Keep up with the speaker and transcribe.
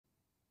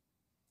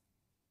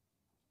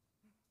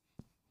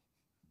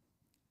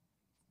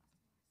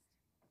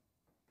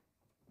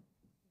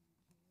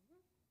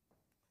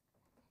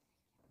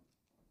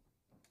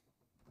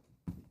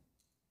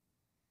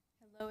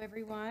Hello,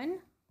 everyone.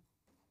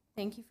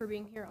 Thank you for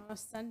being here on a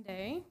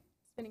Sunday,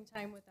 spending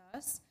time with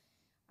us.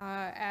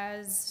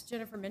 As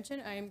Jennifer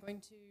mentioned, I am going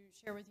to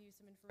share with you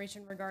some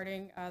information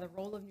regarding the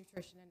role of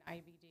nutrition in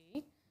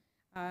IBD.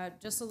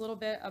 Just a little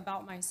bit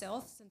about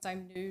myself, since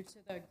I'm new to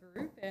the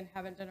group and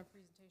haven't done a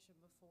presentation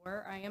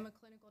before. I am a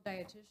clinical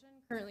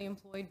dietitian, currently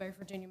employed by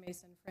Virginia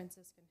Mason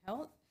Franciscan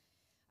Health.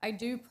 I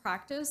do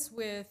practice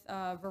with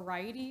a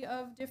variety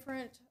of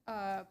different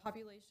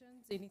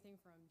populations, anything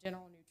from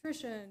general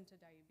nutrition to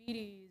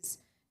diabetes,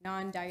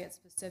 non-diet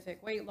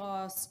specific weight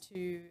loss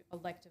to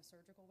elective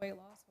surgical weight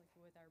loss, like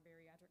with our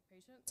bariatric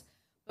patients.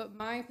 But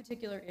my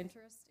particular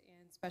interest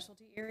and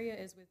specialty area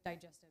is with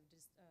digestive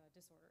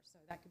disorders. So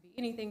that could be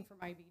anything from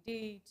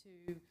IBD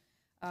to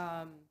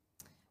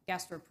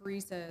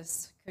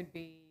gastroparesis, could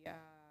be,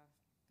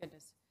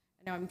 goodness,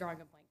 now I'm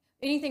drawing a blank.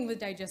 Anything with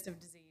digestive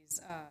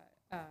disease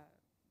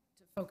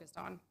focused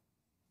on.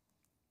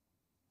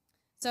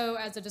 So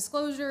as a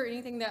disclosure,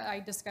 anything that I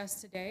discuss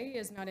today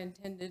is not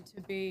intended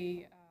to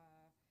be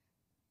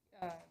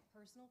a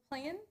personal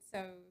plan,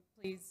 so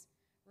please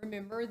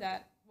remember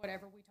that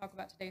whatever we talk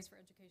about today is for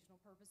educational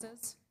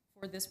purposes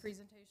for this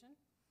presentation,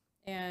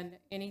 and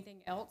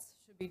anything else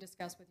should be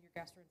discussed with your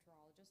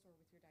gastroenterologist or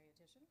with your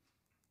dietitian.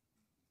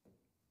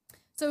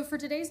 So for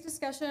today's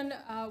discussion,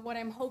 what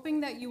I'm hoping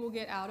that you will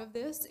get out of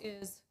this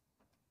is,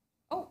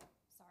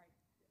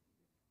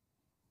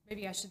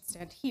 maybe I should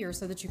stand here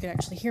so that you can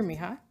actually hear me,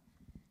 huh?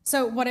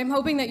 So what I'm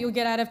hoping that you'll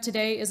get out of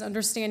today is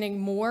understanding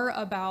more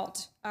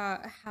about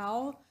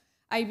how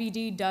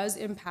IBD does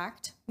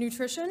impact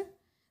nutrition,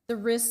 the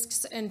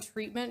risks and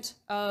treatment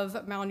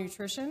of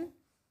malnutrition,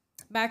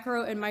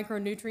 macro and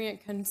micronutrient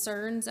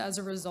concerns as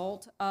a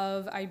result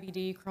of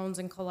IBD, Crohn's,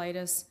 and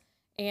colitis,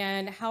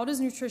 and how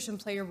does nutrition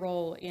play a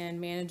role in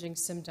managing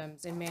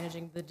symptoms and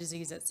managing the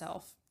disease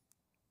itself.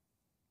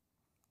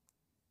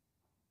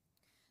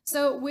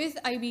 So with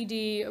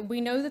IBD,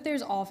 we know that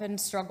there's often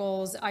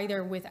struggles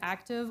either with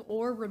active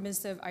or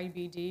remissive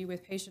IBD,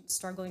 with patients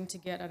struggling to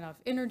get enough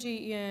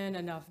energy in,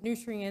 enough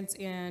nutrients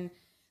in.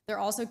 There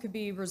also could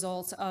be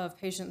results of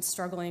patients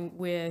struggling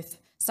with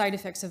side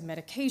effects of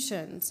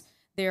medications.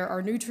 There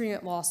are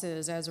nutrient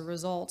losses as a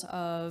result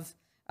of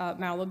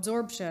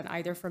malabsorption,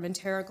 either from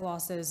enteric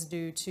losses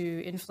due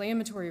to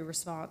inflammatory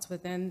response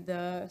within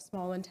the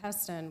small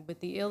intestine, with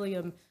the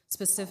ileum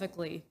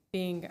specifically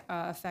being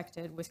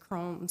affected with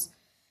Crohn's.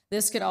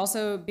 This could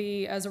also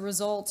be as a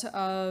result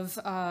of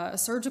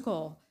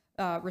surgical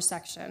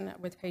resection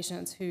with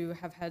patients who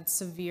have had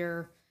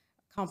severe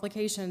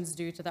complications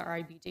due to their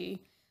IBD.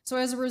 So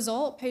as a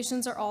result,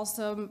 patients are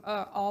often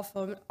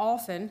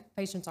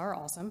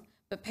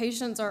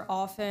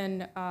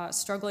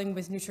struggling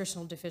with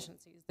nutritional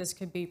deficiencies. This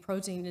could be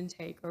protein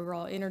intake,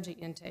 overall energy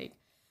intake,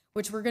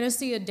 which we're going to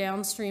see a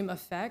downstream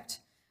effect,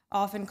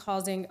 often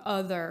causing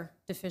other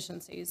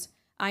deficiencies.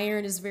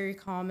 Iron is very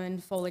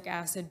common, folic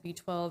acid,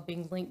 B12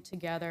 being linked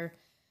together,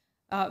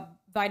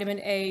 vitamin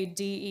A,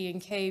 D, E,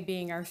 and K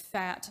being our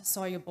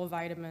fat-soluble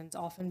vitamins,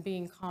 often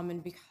being common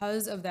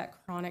because of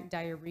that chronic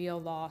diarrhea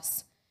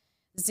loss.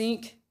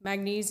 Zinc,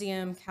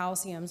 magnesium,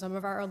 calcium, some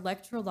of our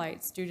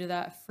electrolytes due to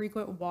that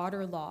frequent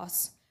water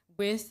loss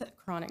with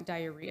chronic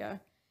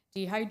diarrhea.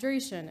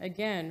 Dehydration,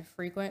 again,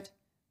 frequent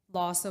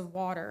loss of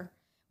water.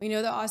 We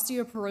know that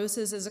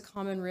osteoporosis is a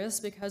common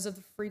risk because of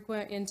the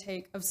frequent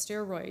intake of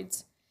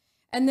steroids.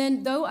 And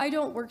then, though I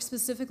don't work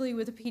specifically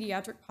with a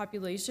pediatric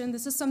population,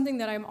 this is something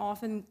that I'm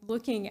often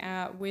looking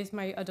at with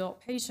my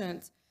adult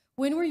patients.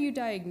 When were you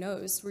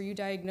diagnosed? Were you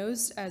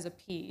diagnosed as a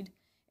ped?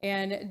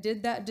 And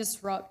did that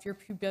disrupt your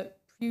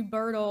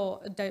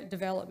pubertal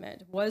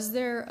development? Was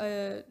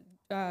there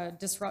a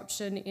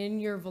disruption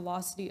in your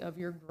velocity of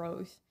your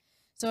growth?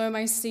 So am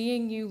I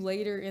seeing you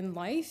later in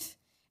life?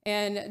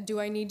 And do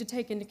I need to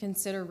take into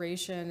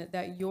consideration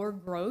that your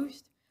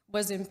growth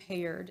was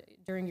impaired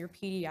during your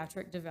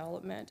pediatric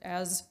development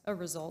as a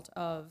result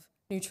of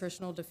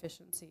nutritional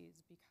deficiencies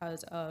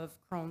because of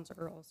Crohn's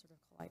or ulcerative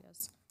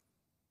colitis?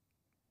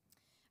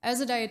 As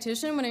a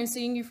dietitian, when I'm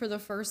seeing you for the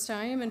first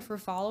time and for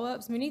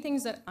follow-ups, many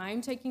things that I'm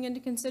taking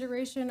into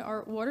consideration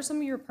are, what are some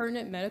of your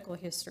pertinent medical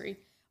history?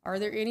 Are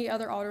there any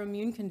other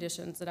autoimmune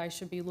conditions that I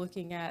should be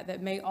looking at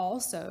that may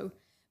also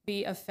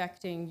be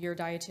affecting your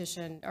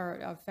dietitian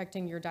or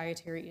affecting your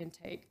dietary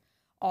intake?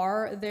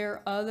 Are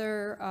there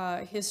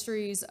other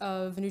histories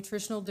of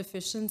nutritional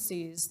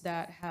deficiencies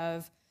that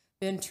have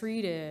been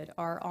treated,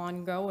 are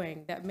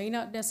ongoing, that may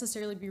not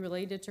necessarily be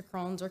related to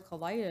Crohn's or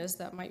colitis,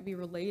 that might be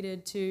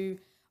related to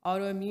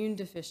autoimmune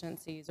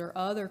deficiencies or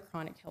other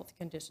chronic health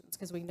conditions?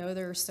 Because we know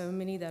there are so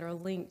many that are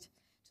linked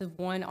to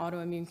one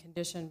autoimmune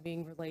condition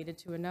being related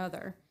to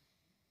another.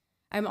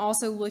 I'm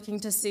also looking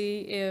to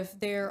see if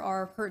there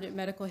are pertinent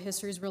medical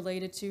histories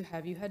related to,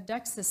 have you had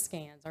DEXA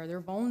scans? Are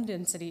there bone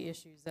density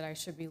issues that I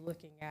should be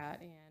looking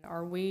at? And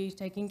are we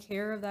taking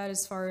care of that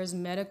as far as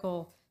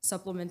medical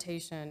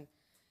supplementation?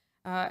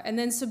 And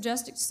then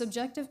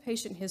subjective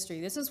patient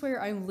history. This is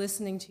where I'm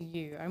listening to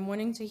you. I'm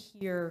wanting to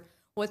hear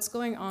what's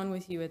going on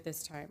with you at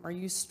this time. Are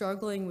you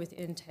struggling with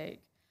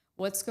intake?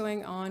 What's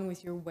going on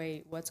with your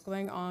weight? What's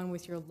going on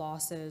with your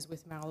losses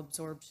with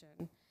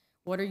malabsorption?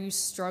 What are you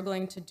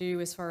struggling to do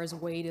as far as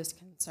weight is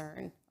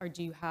concerned? Or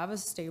do you have a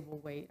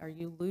stable weight? Are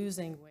you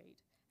losing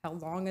weight? How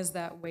long has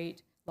that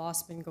weight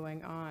loss been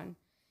going on?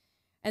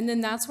 And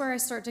then that's where I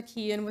start to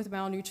key in with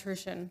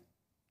malnutrition.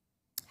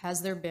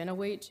 Has there been a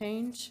weight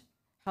change?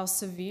 How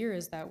severe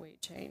is that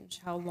weight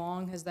change? How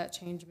long has that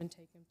change been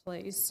taking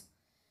place?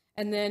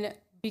 And then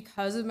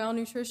because of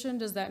malnutrition,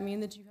 does that mean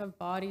that you have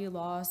body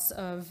loss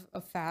of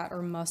fat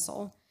or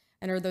muscle?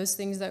 And are those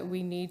things that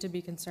we need to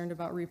be concerned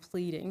about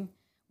repleting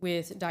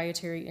with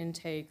dietary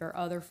intake or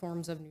other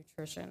forms of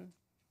nutrition?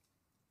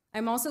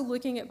 I'm also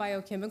looking at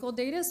biochemical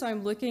data, so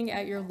I'm looking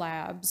at your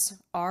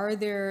labs. Are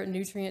there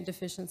nutrient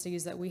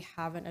deficiencies that we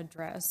haven't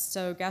addressed?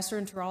 So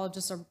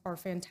gastroenterologists are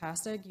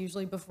fantastic.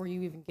 Usually before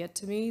you even get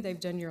to me, they've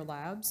done your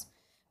labs,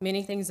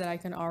 many things that I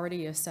can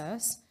already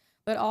assess.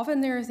 But often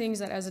there are things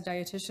that as a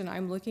dietitian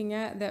I'm looking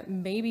at that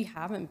maybe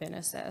haven't been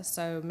assessed.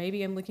 So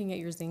maybe I'm looking at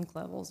your zinc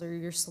levels or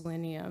your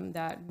selenium,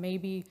 that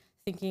maybe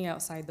thinking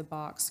outside the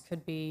box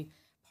could be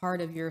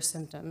part of your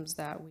symptoms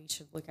that we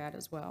should look at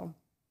as well.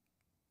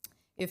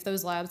 If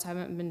those labs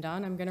haven't been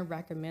done, I'm going to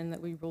recommend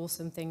that we rule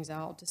some things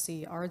out to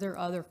see, are there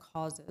other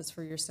causes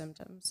for your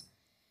symptoms?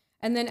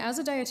 And then as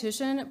a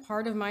dietitian,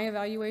 part of my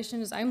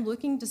evaluation is I'm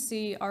looking to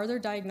see, are there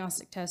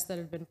diagnostic tests that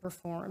have been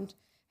performed?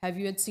 Have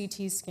you had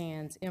CT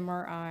scans,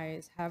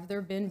 MRIs? Have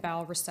there been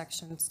bowel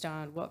resections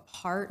done? What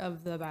part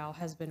of the bowel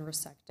has been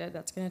resected?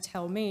 That's going to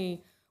tell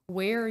me,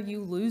 where are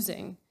you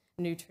losing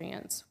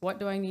nutrients? What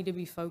do I need to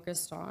be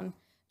focused on?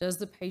 Does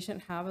the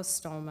patient have a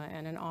stoma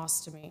and an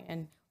ostomy?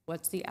 And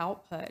what's the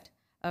output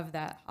of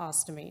that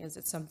ostomy? Is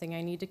it something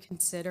I need to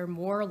consider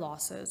more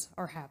losses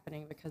are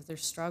happening because they're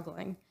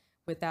struggling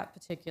with that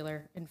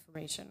particular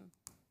information?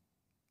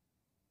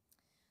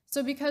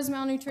 So because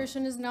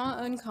malnutrition is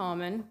not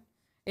uncommon,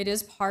 it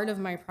is part of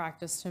my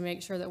practice to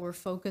make sure that we're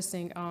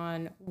focusing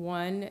on,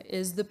 one,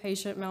 is the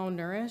patient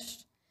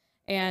malnourished?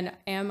 And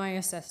am I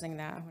assessing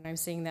that when I'm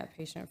seeing that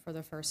patient for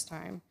the first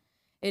time?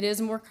 It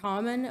is more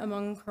common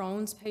among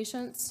Crohn's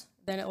patients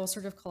than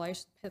ulcerative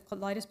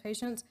colitis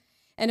patients.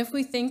 And if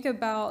we think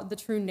about the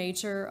true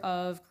nature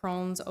of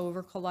Crohn's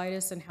over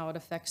colitis and how it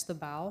affects the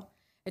bowel,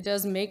 it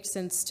does make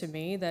sense to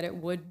me that it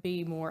would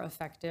be more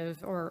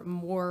effective or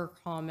more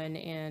common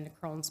in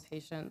Crohn's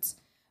patients,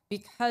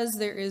 because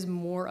there is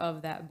more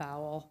of that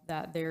bowel,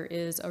 that there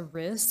is a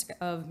risk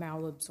of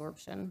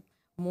malabsorption,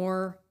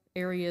 more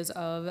areas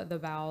of the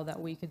bowel that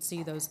we could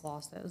see those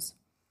losses.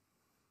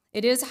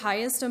 It is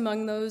highest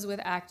among those with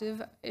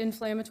active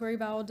inflammatory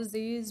bowel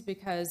disease,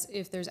 because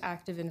if there's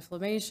active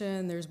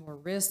inflammation, there's more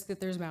risk that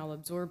there's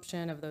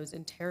malabsorption of those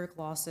enteric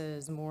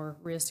losses, more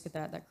risk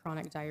that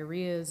chronic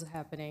diarrhea is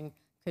happening,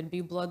 could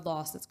be blood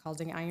loss that's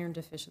causing iron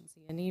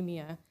deficiency,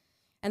 anemia.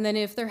 And then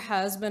if there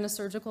has been a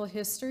surgical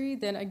history,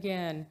 then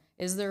again,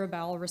 is there a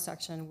bowel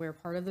resection where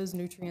part of those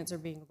nutrients are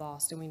being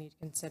lost, and we need to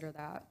consider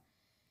that.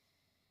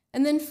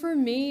 And then for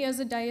me as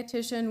a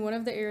dietitian, one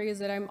of the areas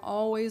that I'm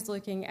always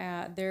looking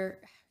at, there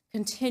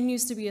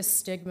continues to be a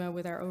stigma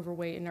with our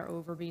overweight and our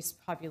obese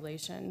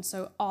population.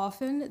 So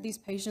often these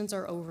patients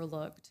are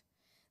overlooked.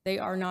 They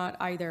are not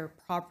either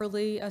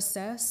properly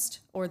assessed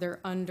or they're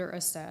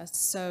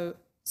under-assessed. So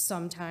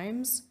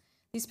sometimes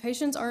these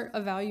patients aren't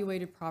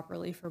evaluated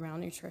properly for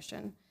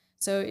malnutrition.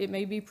 So it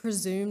may be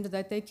presumed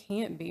that they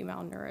can't be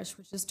malnourished,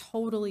 which is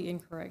totally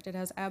incorrect. It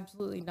has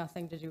absolutely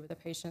nothing to do with a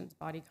patient's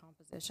body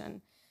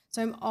composition.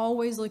 So I'm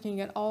always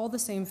looking at all the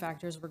same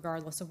factors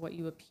regardless of what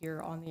you appear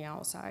on the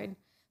outside.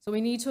 So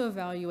we need to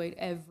evaluate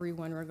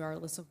everyone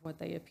regardless of what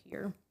they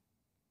appear.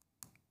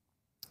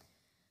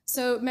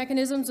 So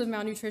mechanisms of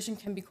malnutrition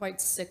can be quite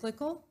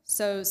cyclical.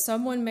 So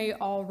someone may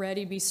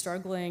already be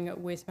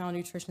struggling with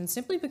malnutrition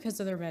simply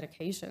because of their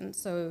medications.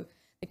 So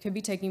it could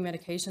be taking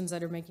medications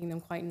that are making them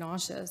quite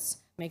nauseous,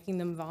 making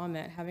them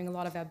vomit, having a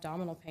lot of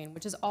abdominal pain,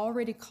 which is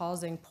already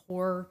causing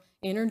poor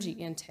energy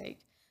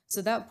intake.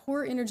 So that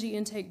poor energy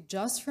intake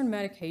just from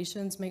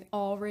medications may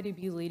already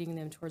be leading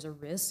them towards a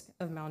risk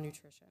of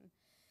malnutrition.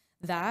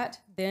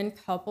 That then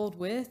coupled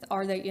with,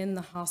 are they in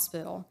the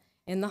hospital?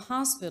 In the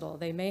hospital,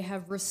 they may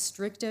have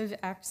restrictive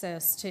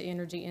access to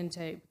energy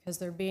intake because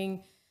they're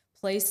being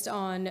placed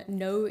on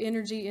no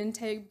energy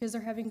intake because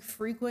they're having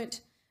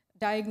frequent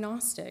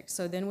diagnostics.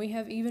 So then we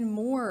have even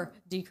more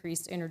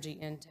decreased energy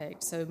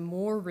intake, so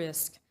more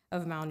risk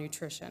of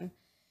malnutrition.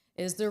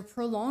 Is there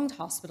prolonged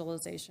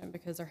hospitalization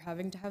because they're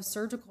having to have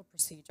surgical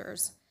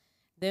procedures?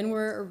 Then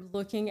we're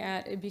looking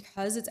at,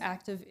 because it's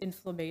active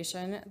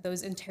inflammation,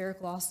 those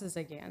enteric losses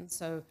again,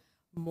 so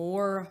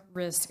more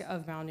risk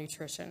of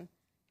malnutrition.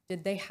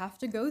 Did they have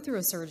to go through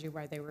a surgery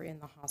while they were in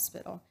the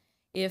hospital?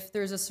 If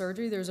there's a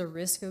surgery, there's a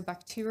risk of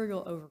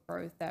bacterial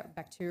overgrowth. That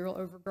bacterial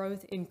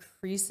overgrowth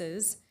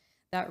increases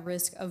that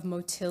risk of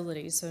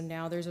motility. So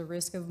now there's a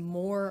risk of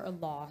more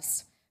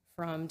loss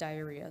from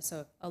diarrhea.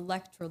 So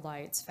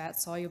electrolytes,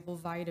 fat-soluble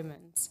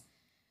vitamins.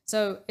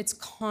 So it's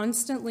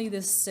constantly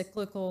this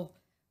cyclical,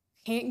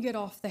 can't get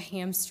off the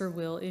hamster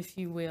wheel, if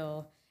you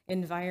will,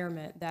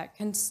 environment that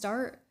can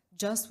start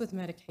just with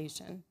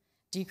medication.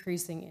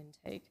 decreasing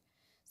intake.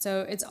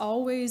 So it's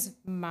always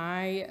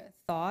my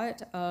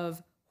thought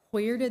of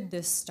where did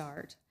this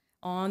start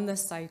on the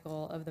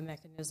cycle of the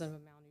mechanism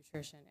of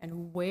malnutrition,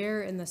 and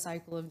where in the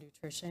cycle of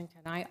nutrition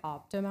can I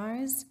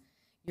optimize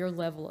your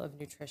level of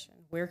nutrition?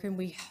 Where can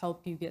we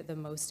help you get the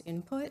most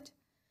input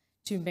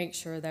to make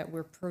sure that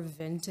we're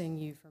preventing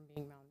you from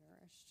being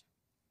malnourished?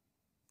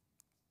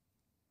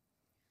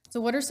 So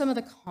what are some of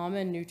the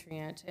common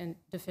nutrient and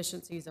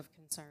deficiencies of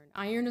concern?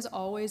 Iron is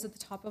always at the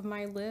top of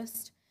my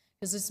list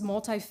because it's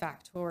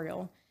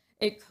multifactorial.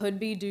 It could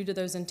be due to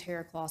those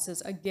enteric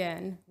losses.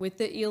 Again, with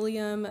the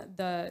ileum,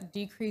 the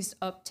decreased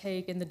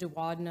uptake in the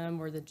duodenum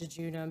or the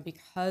jejunum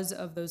because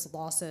of those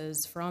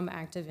losses from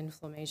active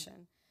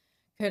inflammation.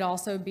 Could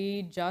also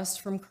be just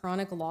from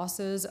chronic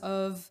losses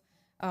of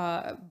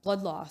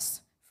blood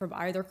loss from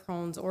either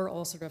Crohn's or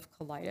ulcerative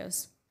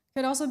colitis.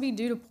 Could also be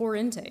due to poor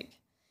intake.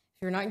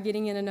 If you're not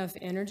getting in enough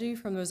energy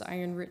from those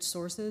iron-rich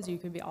sources, you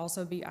could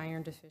also be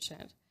iron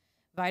deficient.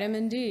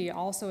 Vitamin D,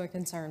 also a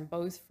concern,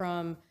 both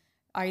from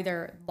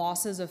either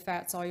losses of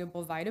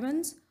fat-soluble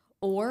vitamins,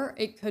 or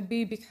it could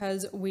be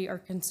because we are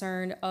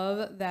concerned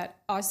of that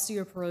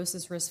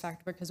osteoporosis risk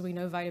factor because we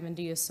know vitamin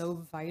D is so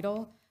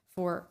vital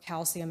for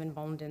calcium and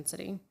bone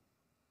density.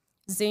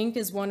 Zinc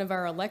is one of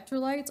our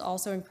electrolytes,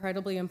 also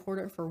incredibly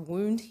important for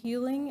wound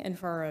healing and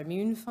for our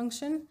immune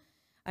function.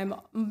 I'm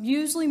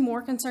usually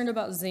more concerned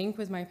about zinc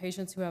with my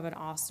patients who have an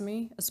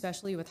ostomy,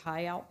 especially with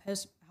high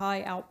output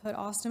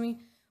ostomy,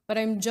 but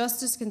I'm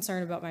just as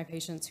concerned about my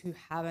patients who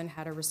haven't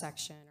had a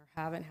resection or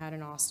haven't had an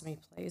ostomy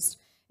placed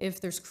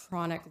if there's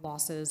chronic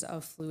losses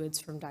of fluids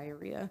from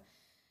diarrhea.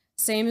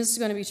 Same is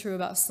going to be true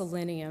about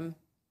selenium.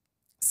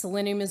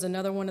 Selenium is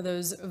another one of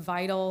those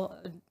vital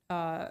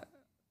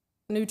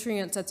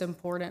nutrients that's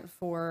important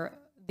for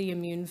the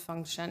immune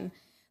function.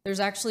 There's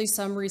actually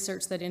some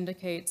research that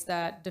indicates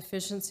that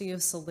deficiency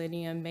of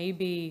selenium may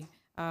be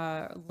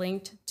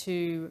linked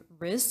to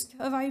risk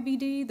of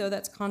IBD, though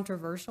that's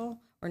controversial.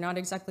 We're not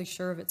exactly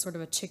sure if it's sort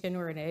of a chicken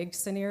or an egg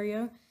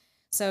scenario.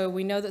 So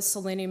we know that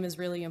selenium is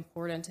really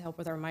important to help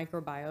with our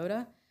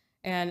microbiota.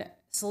 And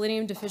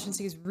selenium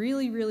deficiency is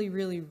really, really,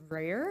 really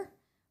rare,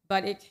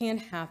 but it can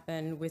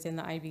happen within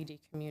the IBD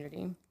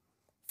community.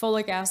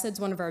 Folic acid is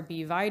one of our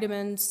B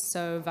vitamins.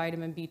 So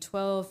vitamin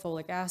B12,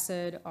 folic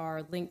acid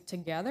are linked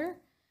together,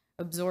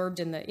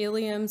 absorbed in the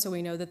ileum. So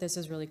we know that this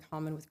is really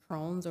common with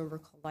Crohn's over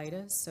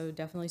colitis. So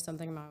definitely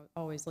something I'm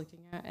always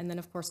looking at. And then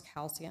of course,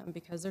 calcium,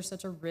 because there's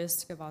such a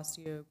risk of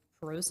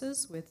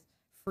osteoporosis with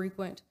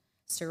frequent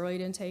steroid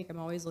intake. I'm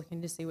always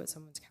looking to see what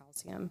someone's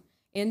calcium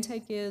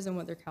intake is and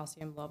what their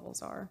calcium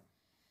levels are.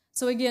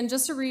 So again,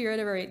 just to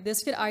reiterate,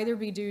 this could either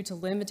be due to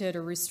limited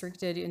or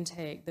restricted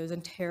intake, those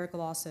enteric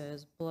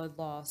losses, blood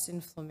loss,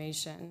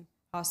 inflammation,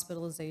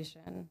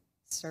 hospitalization,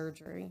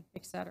 surgery,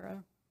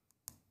 etc.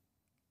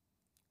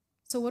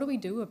 So what do we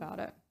do about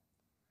it?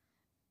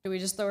 Do we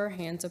just throw our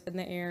hands up in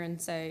the air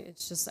and say,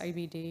 it's just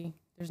IBD,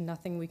 there's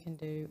nothing we can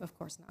do? Of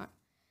course not.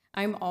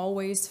 I'm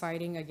always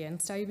fighting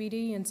against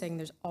IBD and saying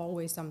there's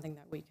always something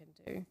that we can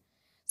do.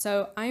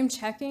 So I'm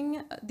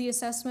checking the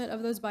assessment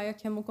of those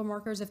biochemical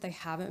markers if they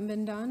haven't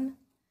been done.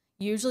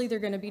 Usually they're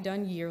going to be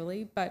done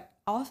yearly, but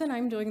often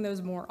I'm doing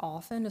those more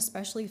often,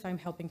 especially if I'm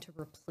helping to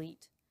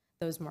replete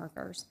those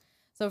markers.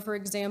 So for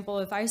example,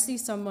 if I see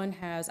someone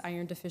has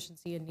iron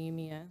deficiency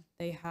anemia,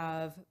 they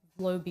have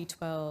low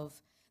B12,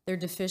 they're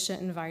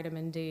deficient in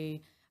vitamin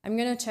D, I'm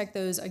going to check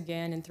those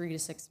again in 3 to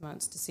 6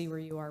 months to see where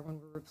you are when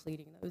we're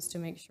repleting those to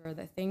make sure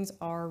that things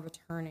are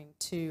returning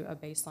to a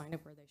baseline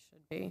of where they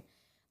should be.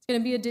 It's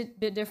going to be a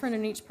bit different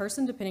in each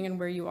person depending on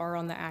where you are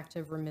on the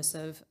active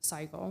remissive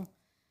cycle.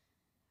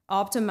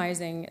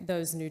 Optimizing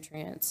those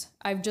nutrients.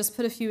 I've just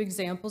put a few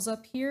examples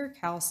up here: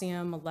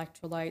 calcium,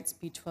 electrolytes,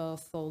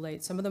 B12,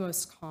 folate, some of the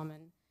most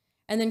common.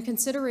 And then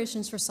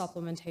considerations for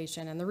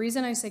supplementation. And the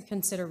reason I say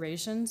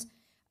considerations,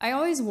 I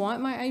always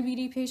want my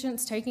IBD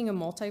patients taking a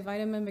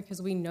multivitamin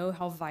because we know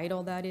how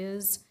vital that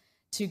is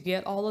to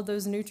get all of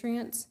those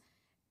nutrients,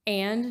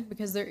 and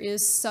because there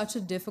is such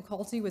a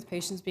difficulty with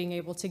patients being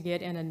able to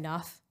get in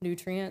enough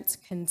nutrients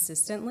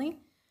consistently.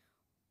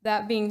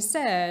 That being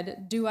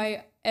said, do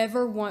I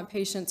ever want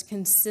patients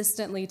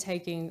consistently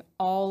taking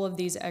all of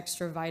these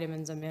extra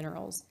vitamins and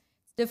minerals?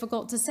 It's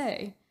difficult to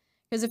say.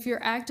 Because if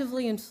you're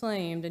actively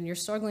inflamed and you're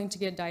struggling to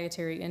get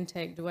dietary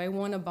intake, do I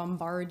want to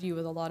bombard you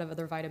with a lot of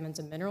other vitamins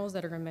and minerals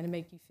that are going to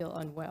make you feel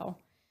unwell?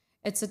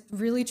 It's a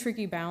really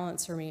tricky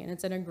balance for me, and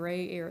it's in a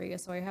gray area.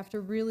 So I have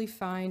to really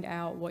find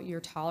out what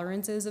your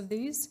tolerance is of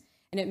these.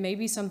 And it may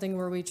be something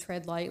where we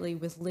tread lightly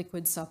with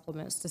liquid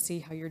supplements to see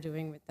how you're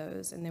doing with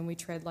those. And then we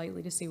tread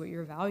lightly to see what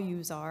your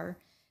values are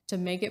to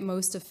make it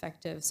most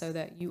effective so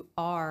that you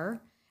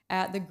are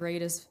at the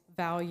greatest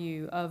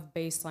value of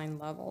baseline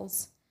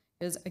levels.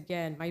 Because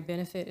again, my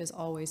benefit is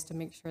always to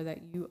make sure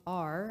that you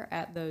are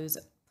at those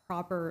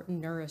proper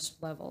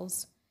nourished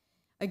levels.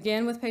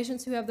 Again, with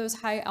patients who have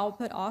those high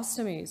output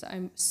ostomies,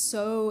 I'm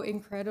so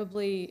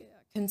incredibly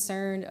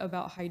concerned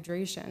about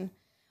hydration.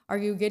 Are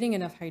you getting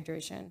enough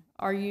hydration?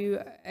 Are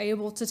you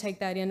able to take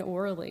that in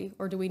orally?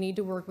 Or do we need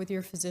to work with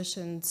your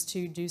physicians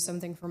to do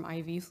something from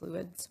IV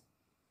fluids?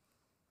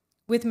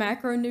 With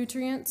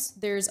macronutrients,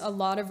 there's a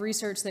lot of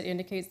research that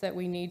indicates that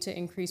we need to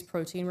increase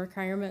protein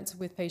requirements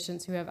with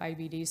patients who have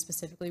IBD,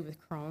 specifically with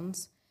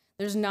Crohn's.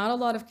 There's not a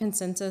lot of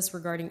consensus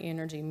regarding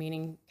energy,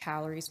 meaning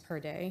calories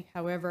per day.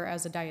 However,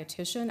 as a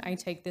dietitian, I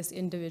take this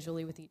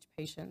individually with each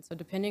patient. So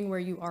depending where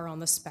you are on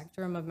the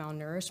spectrum of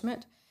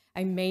malnourishment,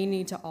 I may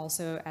need to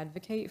also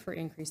advocate for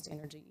increased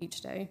energy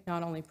each day,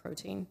 not only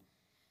protein.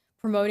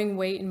 Promoting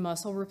weight and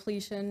muscle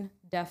repletion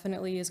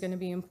definitely is going to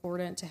be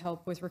important to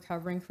help with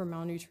recovering from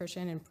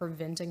malnutrition and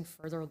preventing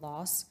further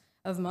loss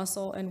of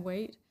muscle and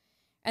weight.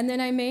 And then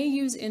I may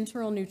use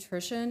enteral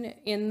nutrition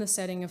in the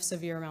setting of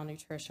severe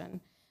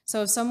malnutrition.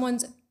 So if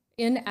someone's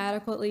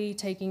inadequately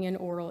taking in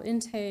oral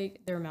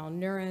intake, they're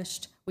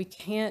malnourished, we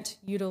can't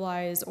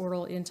utilize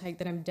oral intake,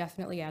 then I'm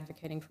definitely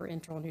advocating for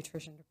enteral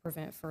nutrition to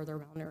prevent further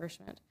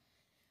malnourishment.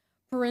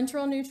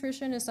 Parenteral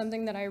nutrition is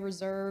something that I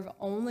reserve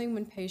only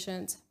when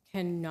patients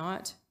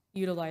cannot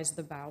utilize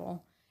the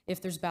bowel,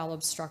 if there's bowel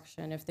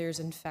obstruction, if there's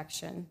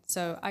infection.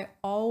 So I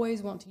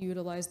always want to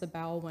utilize the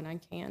bowel when I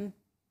can.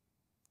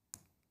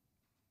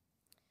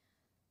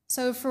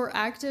 So for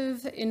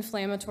active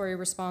inflammatory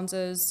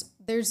responses,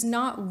 there's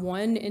not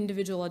one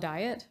individual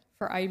diet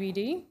for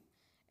IBD.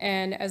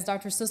 And as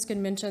Dr.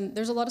 Susskind mentioned,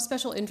 there's a lot of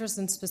special interest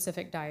in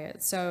specific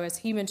diets. So as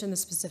he mentioned, the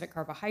specific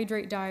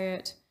carbohydrate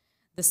diet,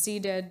 the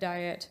CDED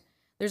diet.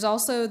 There's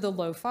also the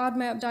low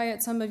FODMAP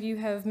diet some of you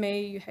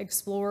may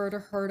explored or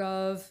heard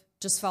of,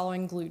 just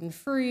following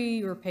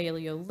gluten-free or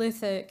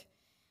Paleolithic.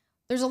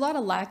 There's a lot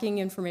of lacking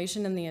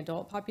information in the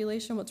adult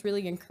population. What's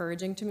really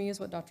encouraging to me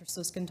is what Dr.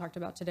 Susskind talked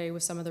about today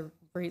with some of the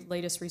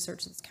latest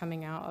research that's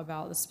coming out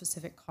about the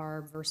specific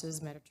carb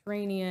versus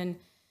Mediterranean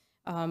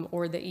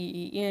or the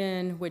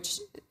EEN, which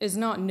is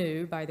not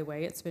new, by the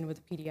way. It's been with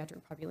the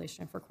pediatric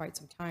population for quite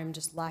some time,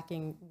 just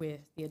lacking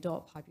with the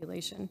adult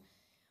population.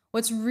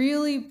 What's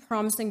really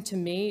promising to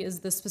me is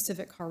the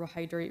specific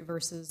carbohydrate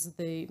versus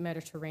the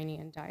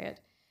Mediterranean diet.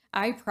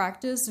 I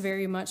practice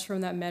very much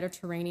from that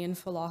Mediterranean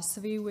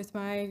philosophy with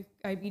my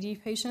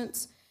IBD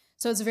patients.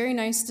 So it's very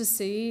nice to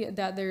see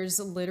that there's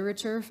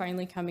literature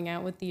finally coming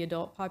out with the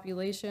adult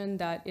population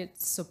that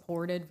it's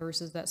supported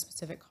versus that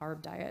specific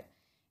carb diet.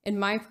 In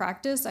my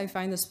practice, I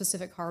find the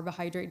specific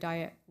carbohydrate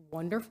diet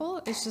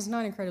wonderful. It's just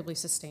not incredibly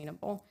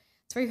sustainable.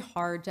 It's very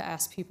hard to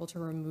ask people to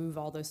remove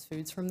all those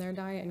foods from their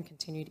diet and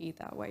continue to eat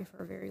that way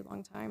for a very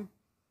long time.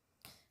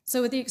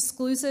 So with the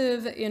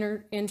exclusive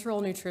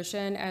enteral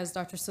nutrition, as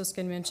Dr.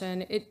 Susskind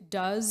mentioned, it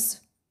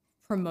does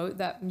promote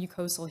that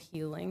mucosal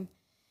healing.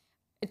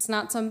 It's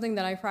not something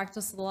that I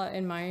practice a lot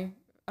in my,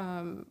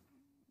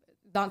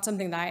 not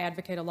something that I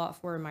advocate a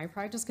lot for in my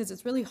practice because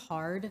it's really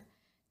hard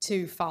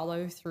to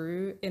follow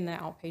through in the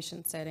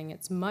outpatient setting.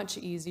 It's much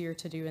easier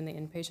to do in the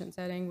inpatient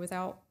setting with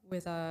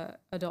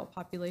adult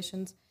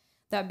populations.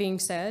 That being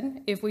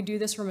said, if we do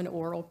this from an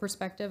oral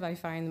perspective, I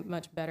find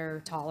much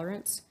better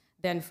tolerance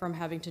than from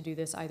having to do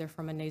this either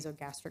from a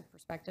nasogastric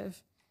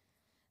perspective.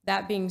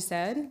 That being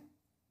said,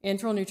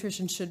 enteral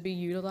nutrition should be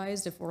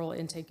utilized if oral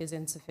intake is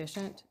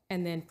insufficient,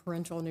 and then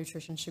parenteral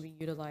nutrition should be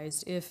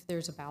utilized if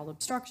there's a bowel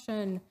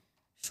obstruction,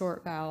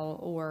 short bowel,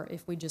 or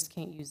if we just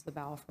can't use the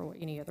bowel for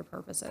any other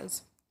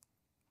purposes.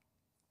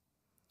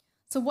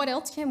 So what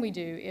else can we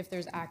do if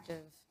there's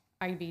active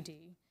IBD?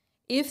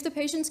 If the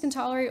patients can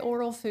tolerate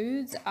oral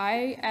foods,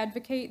 I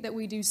advocate that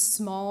we do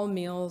small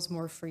meals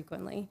more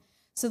frequently.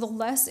 So the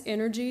less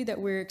energy that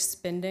we're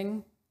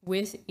expending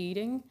with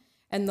eating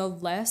and the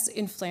less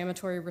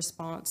inflammatory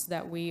response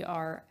that we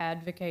are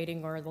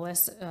advocating or the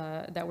less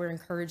that we're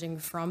encouraging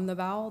from the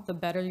bowel, the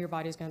better your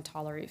body's going to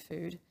tolerate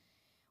food.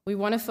 We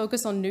want to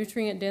focus on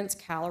nutrient-dense,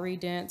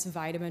 calorie-dense,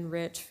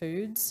 vitamin-rich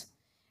foods.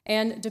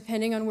 And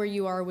depending on where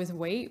you are with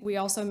weight, we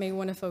also may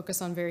want to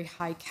focus on very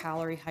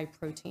high-calorie,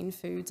 high-protein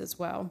foods as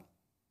well.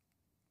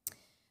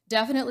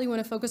 Definitely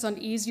want to focus on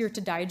easier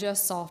to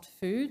digest soft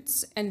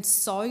foods and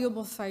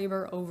soluble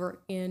fiber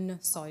over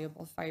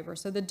insoluble fiber.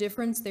 So the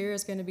difference there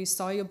is going to be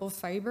soluble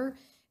fiber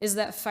is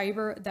that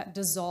fiber that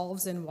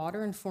dissolves in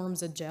water and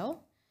forms a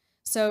gel.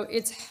 So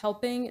it's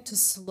helping to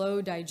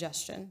slow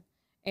digestion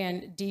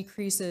and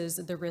decreases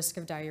the risk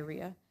of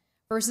diarrhea.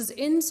 Versus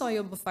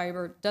insoluble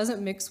fiber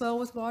doesn't mix well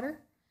with water,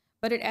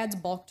 but it adds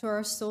bulk to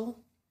our stool.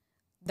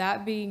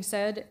 That being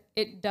said,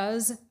 it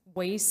does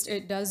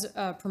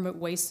promote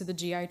waste to the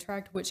GI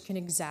tract, which can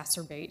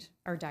exacerbate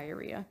our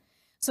diarrhea.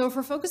 So if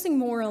we're focusing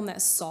more on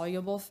that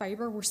soluble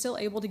fiber, we're still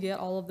able to get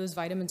all of those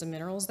vitamins and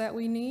minerals that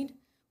we need,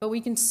 but we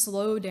can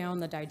slow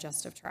down the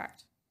digestive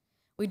tract.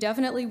 We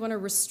definitely want to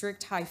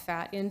restrict high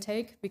fat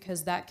intake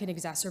because that can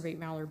exacerbate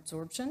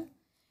malabsorption.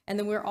 And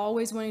then we're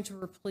always wanting to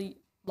replete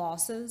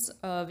losses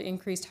of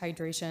increased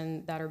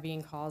hydration that are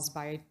being caused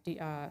by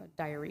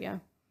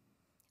diarrhea.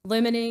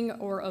 Limiting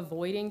or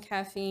avoiding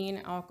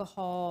caffeine,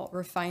 alcohol,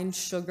 refined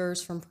sugars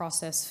from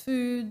processed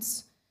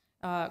foods,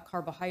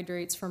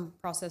 carbohydrates from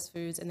processed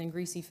foods, and then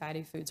greasy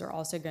fatty foods are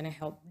also going to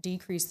help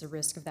decrease the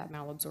risk of that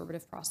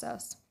malabsorptive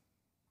process.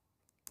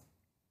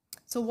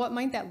 So what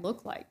might that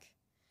look like?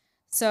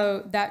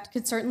 So that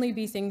could certainly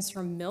be things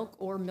from milk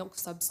or milk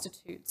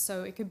substitutes.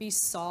 So it could be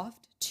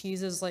soft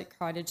cheeses like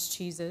cottage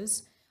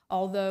cheeses,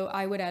 although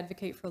I would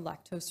advocate for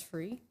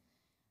lactose-free.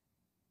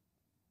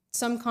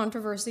 Some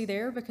controversy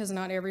there because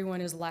not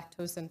everyone is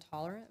lactose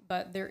intolerant,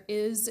 but there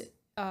is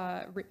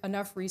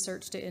enough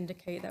research to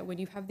indicate that when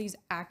you have these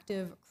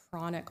active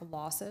chronic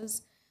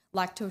losses,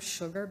 lactose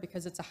sugar,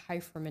 because it's a high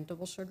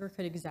fermentable sugar,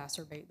 could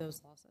exacerbate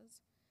those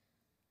losses.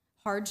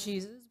 Hard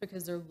cheeses,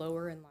 because they're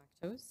lower in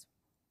lactose.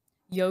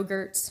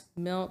 Yogurts,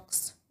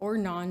 milks, or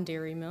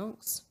non-dairy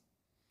milks.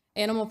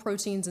 Animal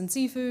proteins and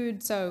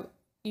seafood, so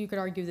you could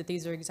argue that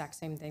these are the exact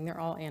same thing. They're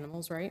all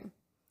animals, right?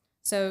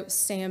 So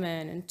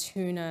salmon and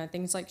tuna,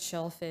 things like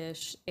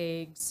shellfish,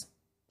 eggs,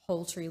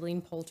 poultry,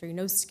 lean poultry,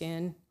 no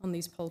skin on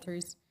these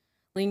poultries,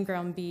 lean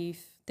ground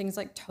beef, things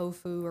like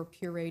tofu or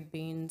pureed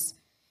beans.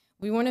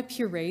 We want to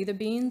puree the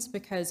beans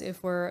because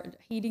if we're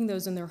eating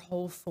those in their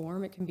whole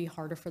form, it can be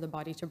harder for the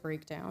body to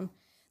break down.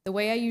 The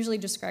way I usually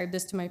describe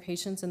this to my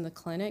patients in the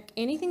clinic,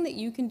 anything that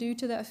you can do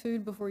to that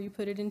food before you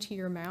put it into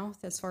your mouth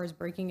as far as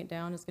breaking it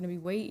down is going to be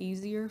way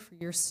easier for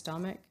your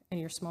stomach and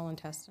your small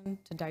intestine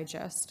to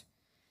digest.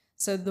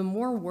 So the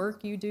more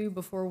work you do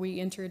before we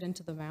enter it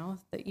into the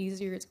mouth, the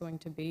easier it's going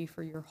to be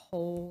for your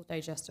whole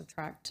digestive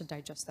tract to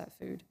digest that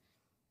food.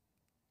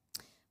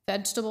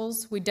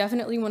 Vegetables, we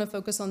definitely want to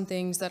focus on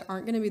things that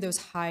aren't going to be those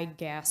high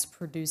gas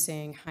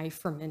producing, high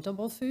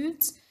fermentable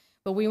foods,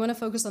 but we want to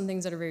focus on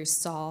things that are very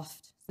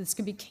soft. This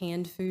could be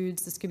canned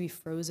foods, this could be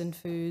frozen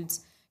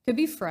foods, could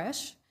be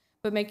fresh,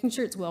 but making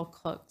sure it's well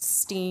cooked,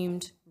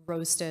 steamed,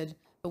 roasted,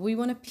 but we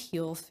want to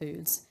peel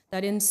foods.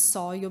 That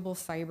insoluble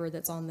fiber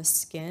that's on the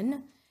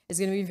skin is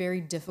going to be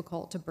very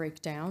difficult to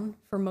break down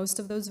for most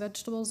of those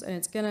vegetables, and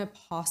it's going to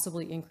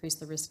possibly increase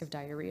the risk of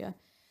diarrhea.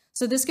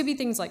 So this could be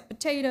things like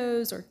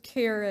potatoes or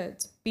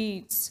carrots,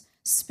 beets.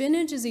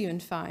 Spinach is even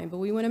fine, but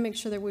we want to make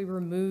sure that we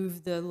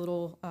remove the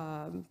little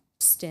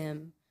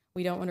stem.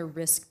 We don't want to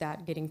risk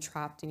that getting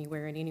trapped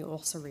anywhere in any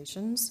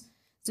ulcerations.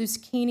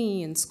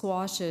 Zucchini and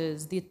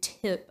squashes, the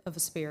tip of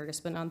asparagus,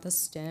 but not the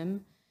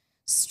stem.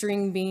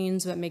 String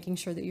beans, but making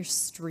sure that you're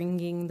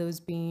stringing those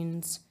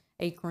beans.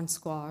 Acorn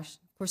squash.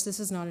 Of course, this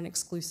is not an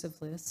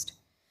exclusive list.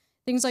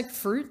 Things like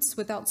fruits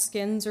without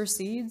skins or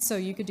seeds. So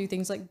you could do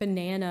things like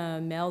banana,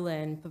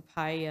 melon,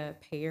 papaya,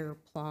 pear,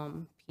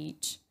 plum,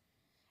 peach.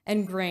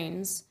 And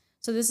grains.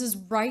 So this is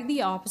right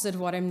the opposite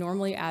of what I'm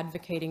normally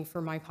advocating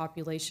for my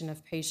population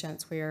of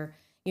patients where,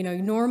 you know,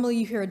 normally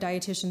you hear a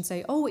dietitian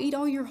say, oh, eat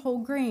all your whole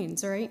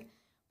grains, right?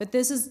 But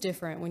this is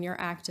different when you're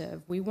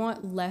active. We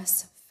want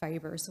less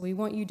fiber. So we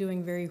want you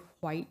doing very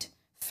white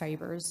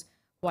fibers.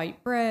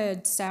 White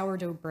bread,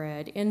 sourdough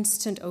bread,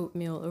 instant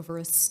oatmeal over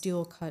a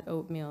steel-cut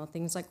oatmeal,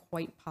 things like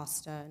white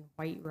pasta and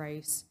white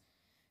rice,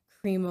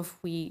 cream of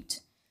wheat,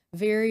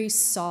 very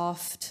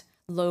soft,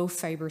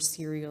 low-fiber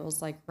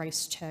cereals like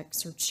Rice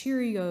Chex or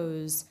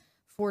Cheerios,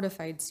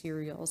 fortified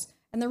cereals.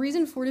 And the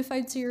reason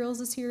fortified cereals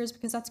is here is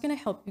because that's going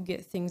to help you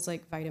get things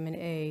like vitamin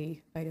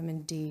A,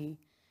 vitamin D,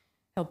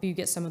 help you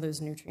get some of those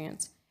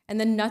nutrients.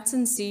 And then nuts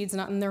and seeds,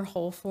 not in their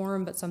whole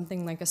form, but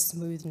something like a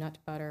smooth nut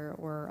butter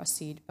or a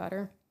seed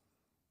butter.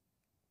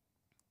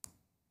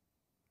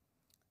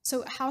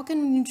 So how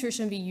can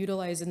nutrition be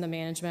utilized in the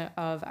management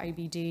of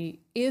IBD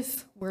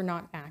if we're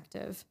not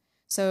active?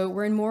 So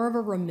we're in more of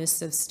a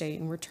remissive state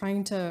and we're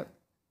trying to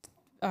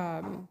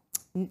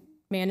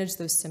manage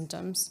those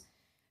symptoms.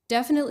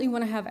 Definitely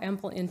want to have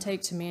ample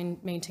intake to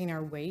maintain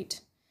our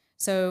weight.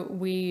 So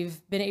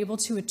we've been able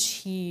to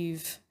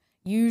achieve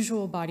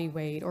usual body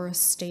weight or a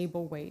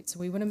stable weight. So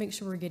we want to make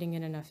sure we're getting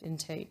in enough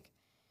intake.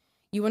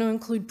 You want to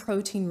include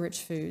protein-rich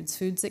foods,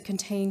 foods that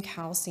contain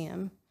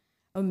calcium,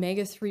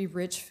 omega-3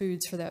 rich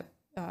foods for that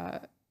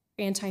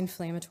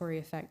anti-inflammatory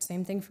effect.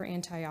 Same thing for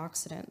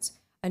antioxidants.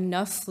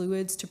 Enough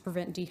fluids to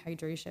prevent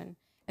dehydration.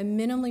 And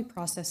minimally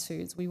processed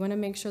foods. We want to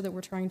make sure that we're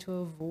trying to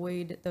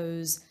avoid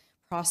those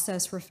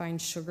processed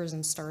refined sugars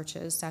and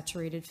starches,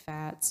 saturated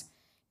fats,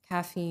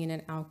 caffeine,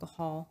 and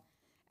alcohol.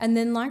 And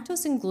then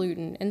lactose and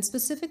gluten, and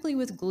specifically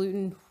with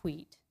gluten,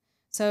 wheat.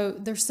 So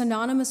they're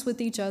synonymous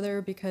with each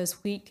other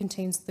because wheat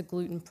contains the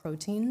gluten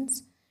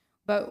proteins.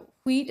 But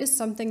wheat is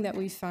something that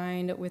we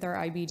find with our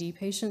IBD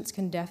patients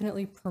can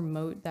definitely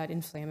promote that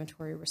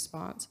inflammatory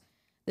response.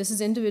 This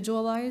is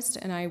individualized,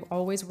 and I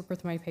always work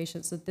with my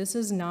patients that this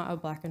is not a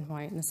black and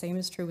white, and the same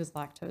is true with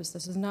lactose.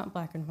 This is not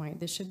black and white.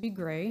 This should be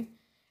gray,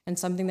 and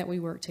something that we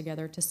work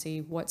together to see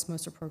what's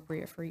most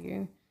appropriate for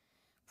you.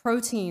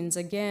 Proteins,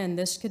 again,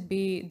 this could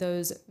be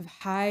those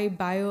high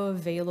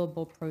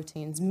bioavailable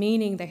proteins,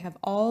 meaning they have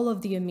all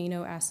of the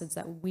amino acids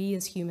that we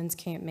as humans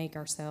can't make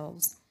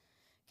ourselves.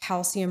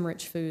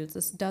 Calcium-rich foods.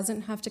 This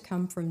doesn't have to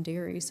come from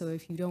dairy, so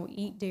if you don't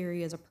eat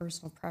dairy as a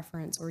personal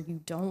preference or you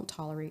don't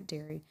tolerate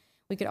dairy,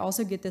 we could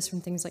also get this from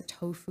things like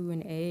tofu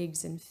and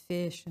eggs and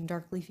fish and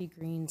dark leafy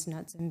greens,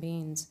 nuts and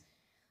beans.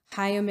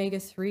 High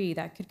omega-3,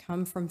 that could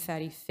come from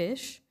fatty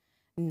fish,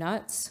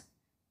 nuts,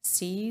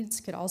 seeds,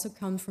 could also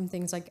come from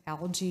things like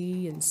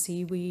algae and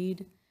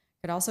seaweed,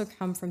 It could also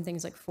come from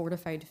things like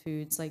fortified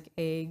foods, like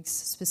eggs.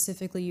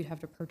 Specifically, you'd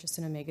have to purchase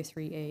an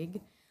omega-3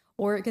 egg.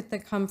 Or it could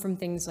come from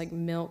things like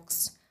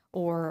milks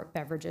or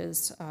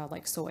beverages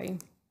like soy.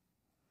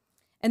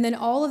 And then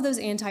all of those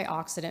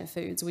antioxidant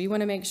foods, we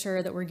want to make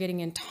sure that we're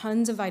getting in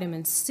tons of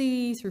vitamin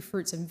C through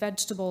fruits and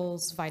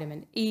vegetables,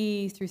 vitamin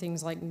E through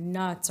things like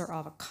nuts or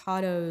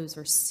avocados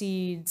or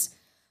seeds,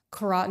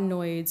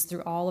 carotenoids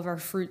through all of our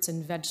fruits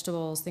and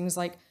vegetables, things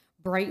like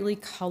brightly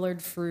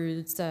colored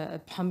fruits,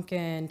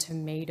 pumpkin,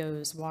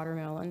 tomatoes,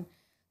 watermelon.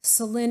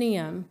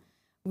 Selenium,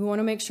 we want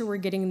to make sure we're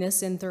getting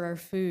this in through our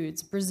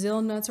foods.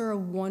 Brazil nuts are a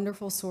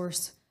wonderful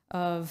source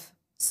of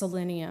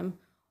selenium.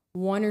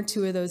 1 or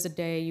 2 of those a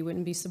day, you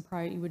wouldn't be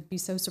surprised. You would be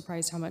so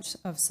surprised how much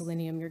of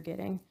selenium you're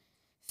getting.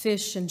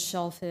 Fish and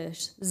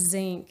shellfish,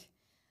 zinc,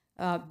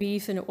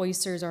 beef and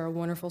oysters are a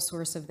wonderful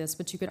source of this,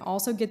 but you can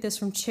also get this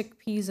from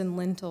chickpeas and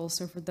lentils.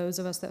 So for those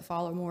of us that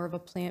follow more of a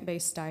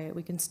plant-based diet,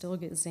 we can still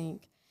get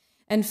zinc.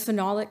 And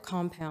phenolic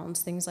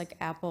compounds, things like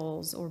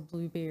apples or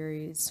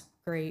blueberries,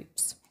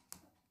 grapes.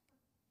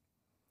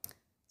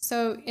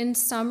 So in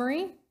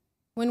summary,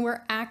 when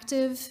we're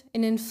active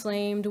and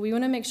inflamed, we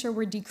want to make sure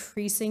we're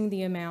decreasing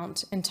the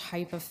amount and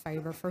type of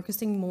fiber,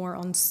 focusing more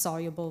on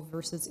soluble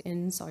versus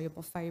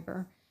insoluble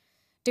fiber.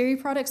 Dairy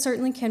products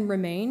certainly can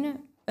remain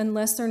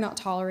unless they're not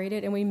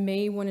tolerated, and we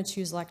may want to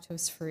choose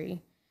lactose-free.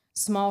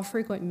 Small,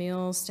 frequent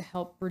meals to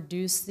help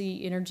reduce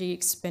the energy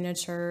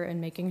expenditure and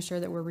making sure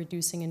that we're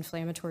reducing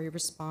inflammatory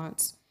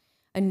response.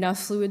 Enough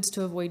fluids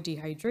to avoid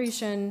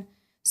dehydration.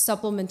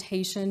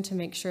 Supplementation to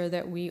make sure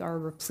that we are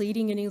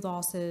repleting any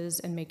losses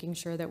and making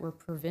sure that we're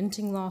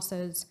preventing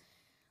losses.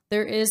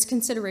 There is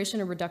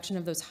consideration of reduction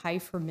of those high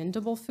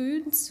fermentable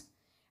foods.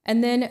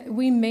 And then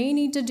we may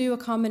need to do a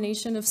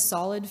combination of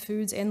solid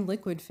foods and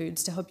liquid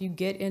foods to help you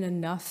get in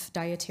enough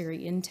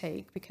dietary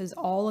intake, because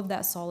all of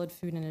that solid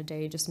food in a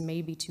day just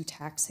may be too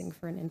taxing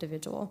for an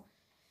individual.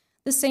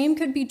 The same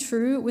could be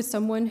true with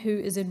someone who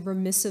is in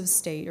remissive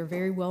state or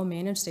very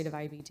well-managed state of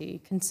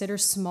IBD. Consider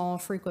small,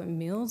 frequent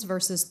meals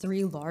versus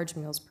 3 large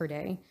meals per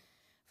day.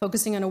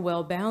 Focusing on a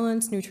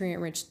well-balanced,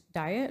 nutrient-rich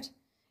diet,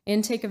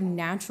 intake of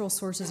natural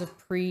sources of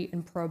pre-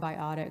 and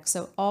probiotics.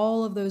 So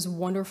all of those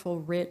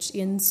wonderful, rich,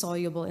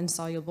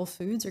 insoluble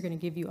foods are going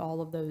to give you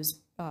all of those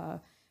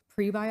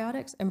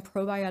prebiotics, and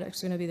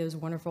probiotics are going to be those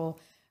wonderful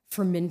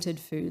fermented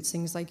foods,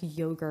 things like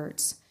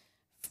yogurts,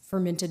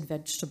 fermented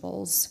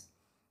vegetables.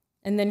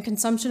 And then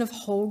consumption of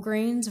whole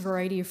grains,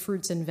 variety of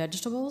fruits and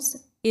vegetables,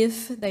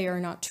 if they are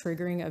not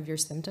triggering of your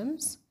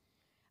symptoms.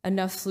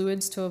 Enough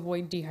fluids to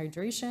avoid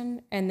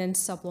dehydration, and then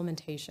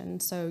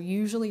supplementation. So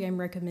usually I'm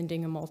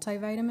recommending a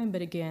multivitamin,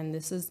 but again,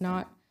 this is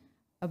not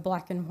a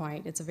black and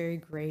white. It's a very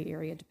gray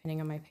area depending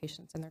on my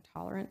patients and their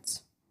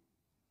tolerance.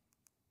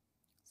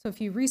 So a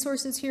few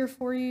resources here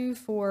for you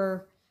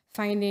for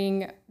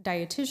finding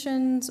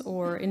dietitians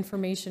or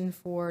information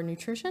for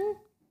nutrition.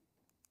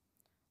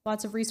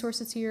 Lots of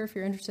resources here if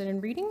you're interested in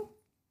reading.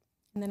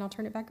 And then I'll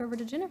turn it back over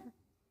to Jennifer.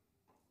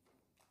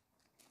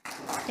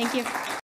 Thank you.